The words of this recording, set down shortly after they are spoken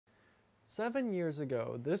7 years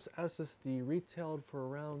ago, this SSD retailed for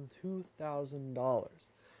around $2,000.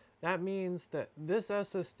 That means that this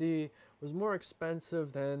SSD was more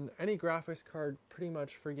expensive than any graphics card pretty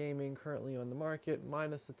much for gaming currently on the market,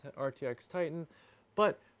 minus the RTX Titan.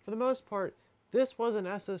 But for the most part, this was an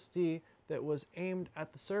SSD that was aimed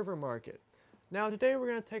at the server market. Now today we're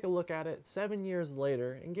going to take a look at it 7 years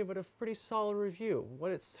later and give it a pretty solid review.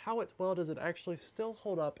 How well does it actually still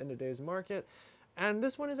hold up in today's market? And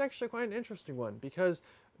this one is actually quite an interesting one because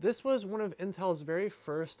this was one of Intel's very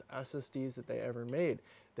first SSDs that they ever made.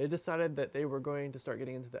 They decided that they were going to start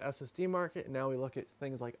getting into the SSD market, and now we look at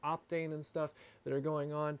things like Optane and stuff that are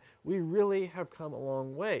going on. We really have come a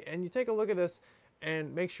long way. And you take a look at this and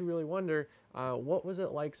it makes you really wonder, what was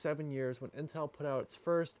it like 7 years when Intel put out its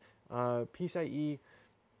first PCIe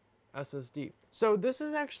SSD. So this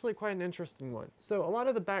is actually quite an interesting one. So a lot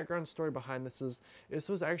of the background story behind this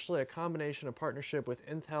was actually a combination of partnership with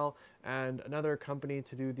Intel and another company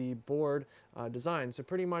to do the board design. So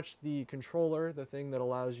pretty much the controller, the thing that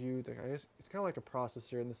allows you to, I guess it's kind of like a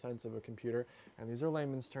processor in the sense of a computer, and these are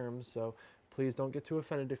layman's terms, so please don't get too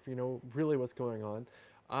offended if you know really what's going on.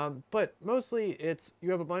 But mostly you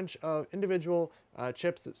have a bunch of individual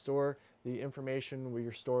chips that store the information with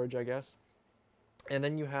your storage, I guess. And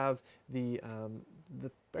then you have the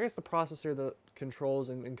processor that controls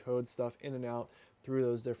and encodes stuff in and out through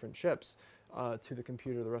those different chips to the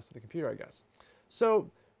computer, the rest of the computer, I guess. So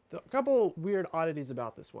a couple weird oddities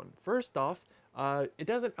about this one. First off, it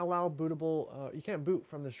doesn't allow bootable, you can't boot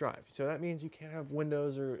from this drive. So that means you can't have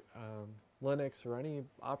Windows or Linux or any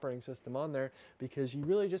operating system on there because you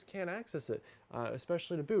really just can't access it,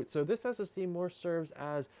 especially to boot. So this SSD more serves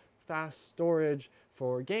as fast storage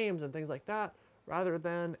for games and things like that, rather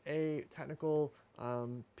than a technical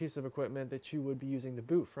piece of equipment that you would be using to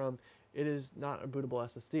boot from. It is not a bootable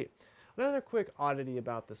SSD. Another quick oddity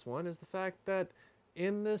about this one is the fact that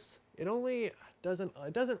in this, it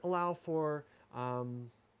doesn't allow for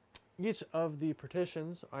each of the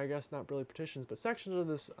partitions, I guess not really partitions, but sections of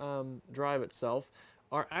this drive itself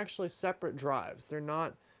are actually separate drives. They're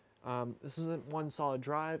not, this isn't one solid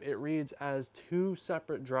drive. It reads as two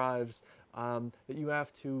separate drives that you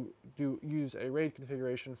have to use a RAID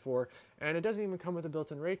configuration for, and it doesn't even come with a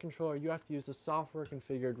built-in RAID controller. You have to use the software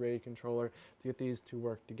configured RAID controller to get these to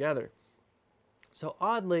work together. So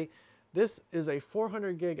oddly, this is a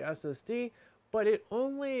 400 gig SSD, but it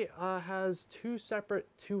only has two separate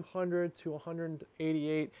 200 to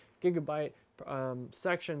 188 gigabyte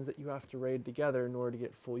sections that you have to RAID together in order to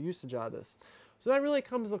get full usage out of this. So that really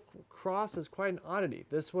comes across as quite an oddity.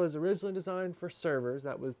 This was originally designed for servers.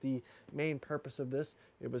 That was the main purpose of this.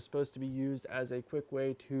 It was supposed to be used as a quick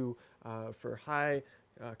way to, for high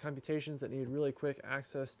computations that need really quick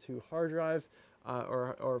access to hard drive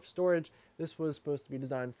or storage. This was supposed to be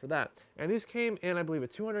designed for that. And these came in, I believe, a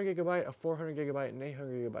 200 gigabyte, a 400 gigabyte, and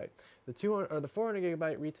 800 gigabyte. The 400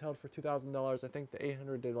 gigabyte retailed for $2,000. I think the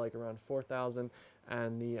 800 did like around $4,000,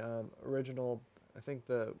 and the original, I think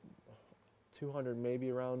the 200 maybe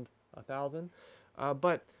around $1,000.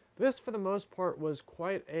 But this, for the most part, was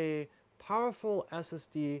quite a powerful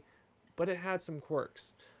SSD, but it had some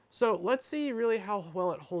quirks. So let's see really how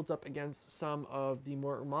well it holds up against some of the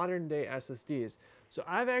more modern day SSDs. So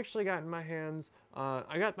I've actually gotten my hands,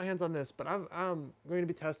 I got my hands on this, but I'm going to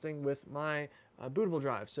be testing with my bootable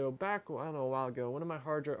drive. So back, I don't know, a while ago, one of my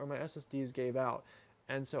my SSDs gave out.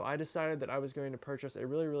 And so I decided that I was going to purchase a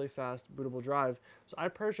really, really fast bootable drive. So I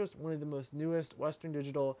purchased one of the most newest Western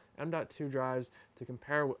Digital M.2 drives to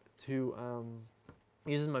compare to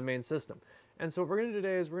using my main system. And so what we're going to do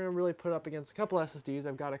today is we're going to really put it up against a couple SSDs.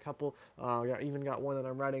 I've got a couple, even got one that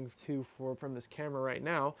I'm writing to from this camera right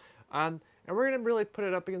now. And we're going to really put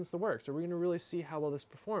it up against the works. So we're going to really see how well this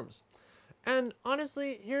performs. And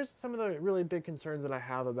honestly, here's some of the really big concerns that I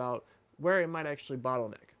have about where it might actually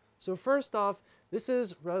bottleneck. So first off, this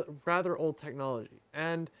is rather old technology.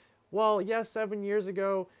 And while, yes, 7 years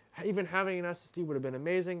ago, even having an SSD would have been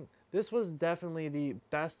amazing, this was definitely the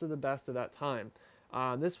best of that time.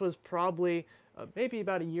 This was probably maybe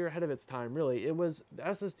about a year ahead of its time, really. It was, the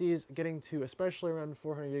SSDs getting to, especially around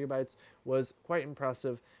 400 gigabytes, was quite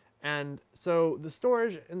impressive. And so the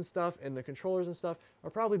storage and stuff and the controllers and stuff are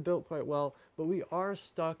probably built quite well, but we are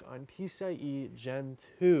stuck on PCIe Gen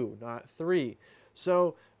 2, not 3.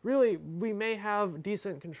 So really, we may have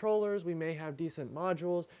decent controllers, we may have decent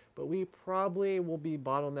modules, but we probably will be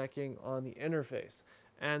bottlenecking on the interface.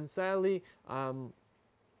 And sadly,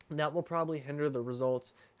 that will probably hinder the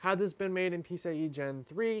results. Had this been made in PCIe Gen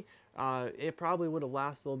 3, it probably would have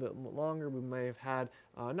lasted a little bit longer. We may have had,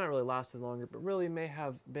 not really lasted longer, but really may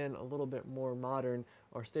have been a little bit more modern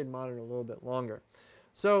or stayed modern a little bit longer.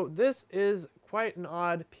 So this is quite an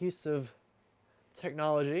odd piece of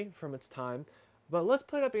technology from its time, but let's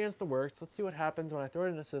put it up against the works. Let's see what happens when I throw it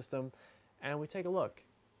in a system and we take a look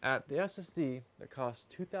at the SSD that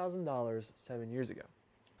cost $2,000 7 years ago.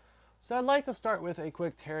 So I'd like to start with a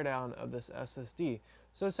quick teardown of this SSD.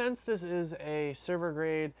 So since this is a server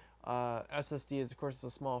grade SSD, of course it's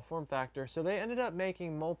a small form factor, so they ended up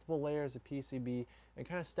making multiple layers of PCB and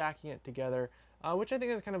kind of stacking it together, which I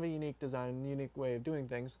think is kind of a unique design, unique way of doing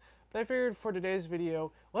things. But I figured for today's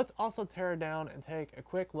video, let's also tear it down and take a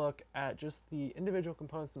quick look at just the individual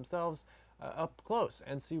components themselves up close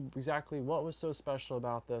and see exactly what was so special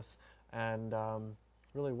about this and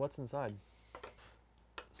really what's inside.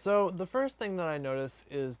 So the first thing that I notice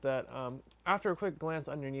is that after a quick glance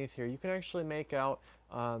underneath here, you can actually make out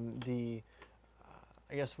I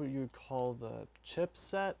guess what you would call the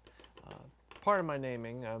chipset. Pardon my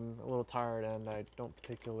naming, I'm a little tired and I don't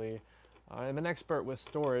particularly, I'm an expert with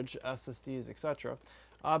storage, SSDs, etc.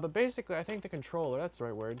 But basically I think the controller, that's the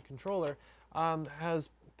right word, controller, has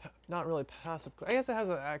not really passive, I guess it has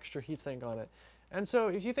an extra heatsink on it. And so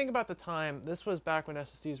if you think about the time, this was back when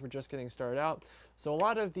SSDs were just getting started out. So a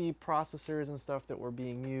lot of the processors and stuff that were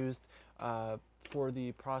being used for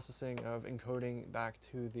the processing of encoding back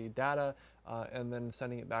to the data and then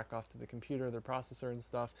sending it back off to the computer, the processor and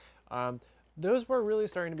stuff, those were really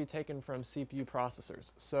starting to be taken from CPU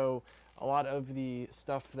processors. So a lot of the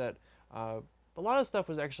stuff that,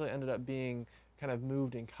 was actually ended up being kind of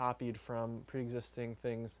moved and copied from pre-existing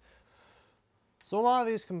things. So a lot of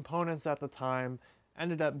these components at the time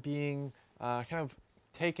ended up being kind of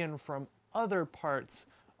taken from other parts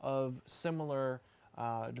of similar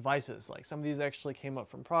devices. Like some of these actually came up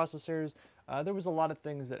from processors. There was a lot of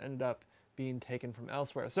things that ended up being taken from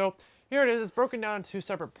elsewhere. So here it is, it's broken down into two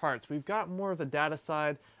separate parts. We've got more of the data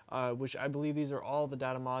side, which I believe these are all the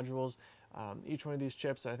data modules. Each one of these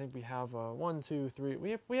chips, I think we have 1, 2, 3,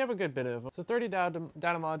 we have a good bit of them. So 30 data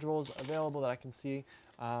modules available that I can see,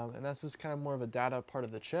 and that's just kind of more of a data part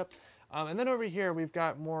of the chip. And then over here, we've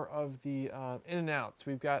got more of the in and outs.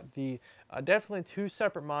 We've got the definitely two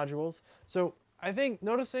separate modules. So I think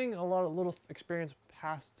noticing a lot of little experience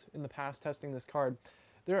in the past testing this card,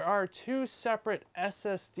 there are two separate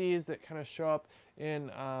SSDs that kind of show up in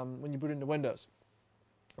when you boot into Windows.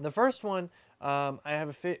 The first one, I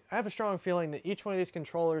have a strong feeling that each one of these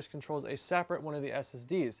controllers controls a separate one of the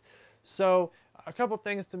SSDs. So a couple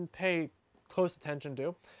things to pay close attention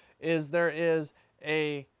to is there is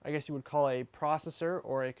I guess you would call a processor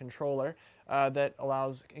or a controller that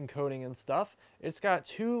allows encoding and stuff. It's got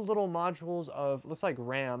two little modules of, looks like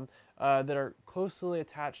RAM, that are closely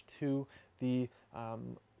attached to the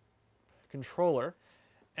controller.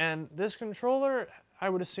 And this controller, I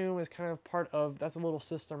would assume, is kind of part of, that's a little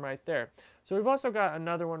system right there. So we've also got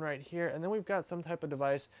another one right here, and then we've got some type of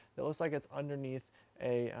device that looks like it's underneath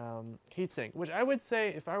a heatsink, which I would say,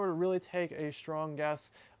 if I were to really take a strong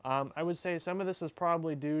guess, I would say some of this is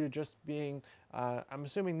probably due to just being, I'm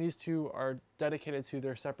assuming these two are dedicated to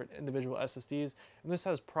their separate individual SSDs, and this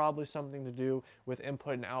has probably something to do with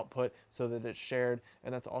input and output so that it's shared,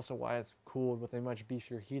 and that's also why it's cooled with a much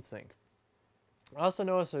beefier heatsink. I also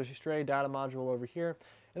noticed there's a stray data module over here,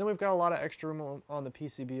 and then we've got a lot of extra room on the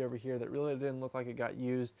PCB over here that really didn't look like it got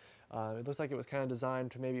used. It looks like it was kind of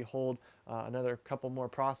designed to maybe hold another couple more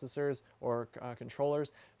processors or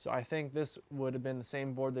controllers. So I think this would have been the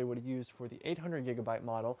same board they would have used for the 800GB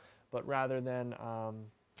model, but rather than,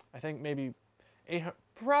 I think maybe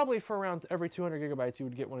probably for around every 200GB you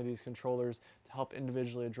would get one of these controllers to help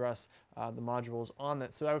individually address the modules on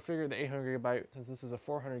that. So I would figure the 800GB, since this is a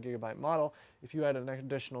 400GB model, if you had an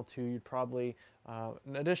additional two, you'd probably,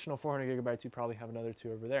 an additional 400GB, you'd probably have another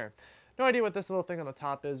two over there. No idea what this little thing on the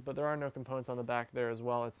top is, but there are no components on the back there as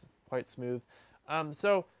well. It's quite smooth.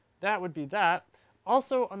 So that would be that.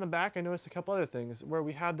 Also on the back, I noticed a couple other things. Where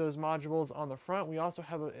we had those modules on the front, we also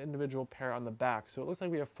have an individual pair on the back. So it looks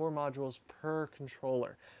like we have 4 modules per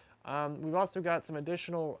controller. We've also got some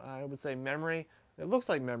additional, I would say, memory. It looks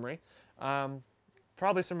like memory.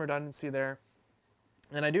 Probably some redundancy there.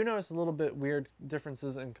 And I do notice a little bit weird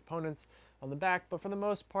differences in components on the back, but for the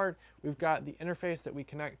most part, we've got the interface that we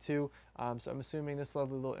connect to. So I'm assuming this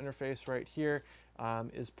lovely little interface right here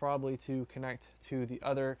is probably to connect to the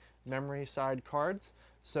other memory side cards.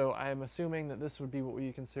 So I'm assuming that this would be what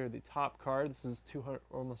we consider the top card. This is 200,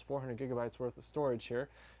 almost 400GB worth of storage here.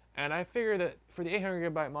 And I figure that for the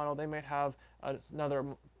 800GB model, they might have another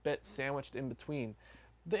bit sandwiched in between.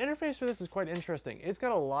 The interface for this is quite interesting. It's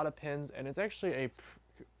got a lot of pins, and it's actually,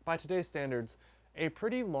 by today's standards, a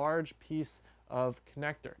pretty large piece of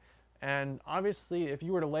connector. And obviously, if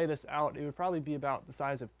you were to lay this out, it would probably be about the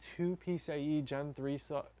size of 2 PCIe Gen 3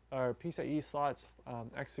 or PCIe slots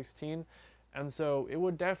X16. And so it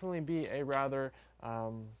would definitely be a rather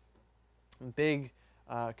big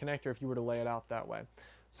connector if you were to lay it out that way.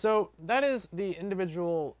 So that is the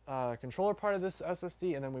individual controller part of this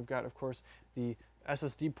SSD, and then we've got, of course, the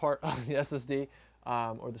SSD part of the SSD,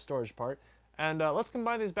 or the storage part. And let's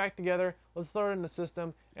combine these back together, let's throw it in the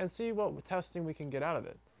system, and see what testing we can get out of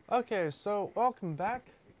it. Okay, so welcome back.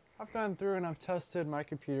 I've gone through and I've tested my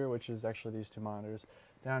computer, which is actually these two monitors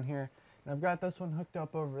down here, and I've got this one hooked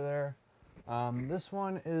up over there. This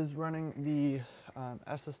one is running the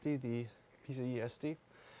SSD, the PCIe SD.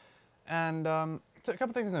 And a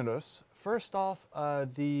couple things to notice. First off,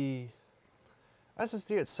 the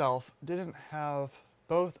SSD itself didn't have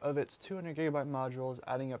both of its 200 gigabyte modules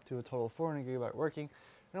adding up to a total of 400 gigabyte working.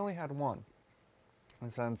 It only had one.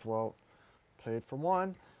 And since, well, paid for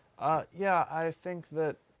one, yeah, I think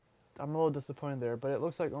that I'm a little disappointed there, but it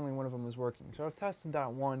looks like only one of them is working. So I've tested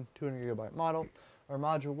that one 200 gigabyte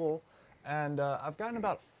module, and I've gotten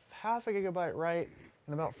about half a gigabyte write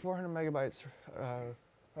and about 400 megabytes,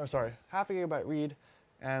 half a gigabyte read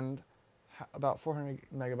and about 400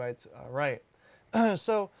 megabytes write.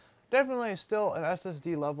 So definitely still an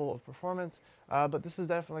SSD level of performance, but this is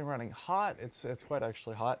definitely running hot. It's quite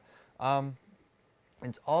actually hot.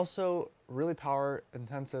 It's also really power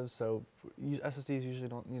intensive, so SSDs usually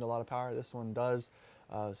don't need a lot of power. This one does,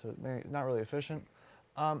 so it's not really efficient.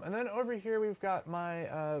 And then over here we've got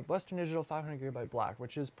my Western Digital 500 gigabyte black,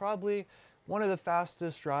 which is probably one of the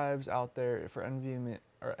fastest drives out there for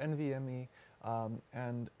NVMe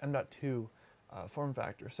and M.2 form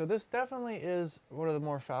factor. So this definitely is one of the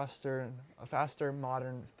more faster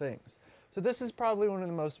modern things. So this is probably one of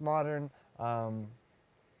the most modern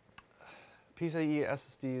PCIe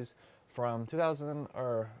SSDs from 2000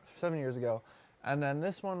 or 7 years ago, and then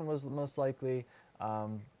this one was most likely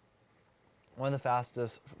one of the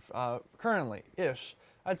fastest currently-ish.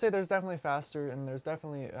 I'd say there's definitely faster, and there's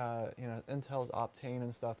definitely you know, Intel's Optane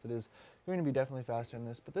and stuff that is going to be definitely faster than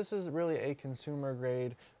this, but this is really a consumer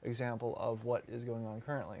grade example of what is going on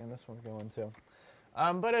currently, and this one's going too.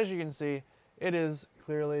 But as you can see, it is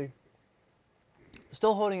clearly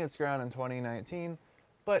still holding its ground in 2019,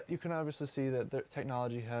 but you can obviously see that the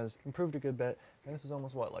technology has improved a good bit, and this is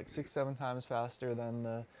almost, what, like 6-7 times faster than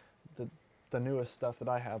the newest stuff that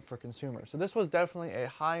I have for consumer. So this was definitely a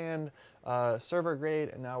high-end server grade,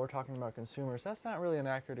 and now we're talking about consumers. That's not really an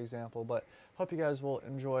accurate example, but hope you guys will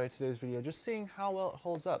enjoy today's video, just seeing how well it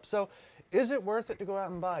holds up. So is it worth it to go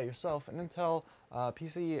out and buy yourself an Intel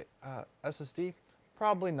PCIe SSD?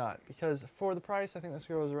 Probably not, because for the price, I think this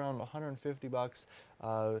goes around 150 bucks,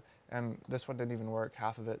 and this one didn't even work,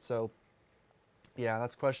 half of it, so yeah,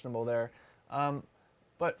 that's questionable there.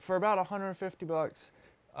 But for about 150 bucks,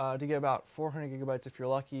 to get about 400 gigabytes if you're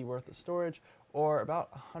lucky worth of storage, or about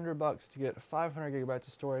 100 bucks to get 500 gigabytes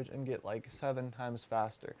of storage and get like 7 times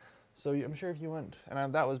faster. So I'm sure if you went,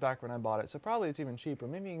 and that was back when I bought it, so probably it's even cheaper.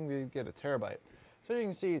 Maybe you can get a terabyte. So you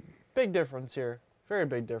can see, big difference here, very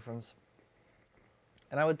big difference.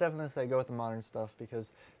 And I would definitely say go with the modern stuff,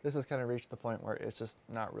 because this has kind of reached the point where it's just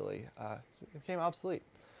not really, it became obsolete.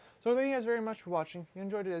 So thank you guys very much for watching. If you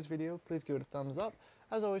enjoyed today's video, please give it a thumbs up.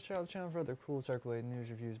 As always, check out the channel for other cool tech-related news,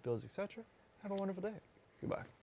 reviews, builds, etc. Have a wonderful day. Goodbye.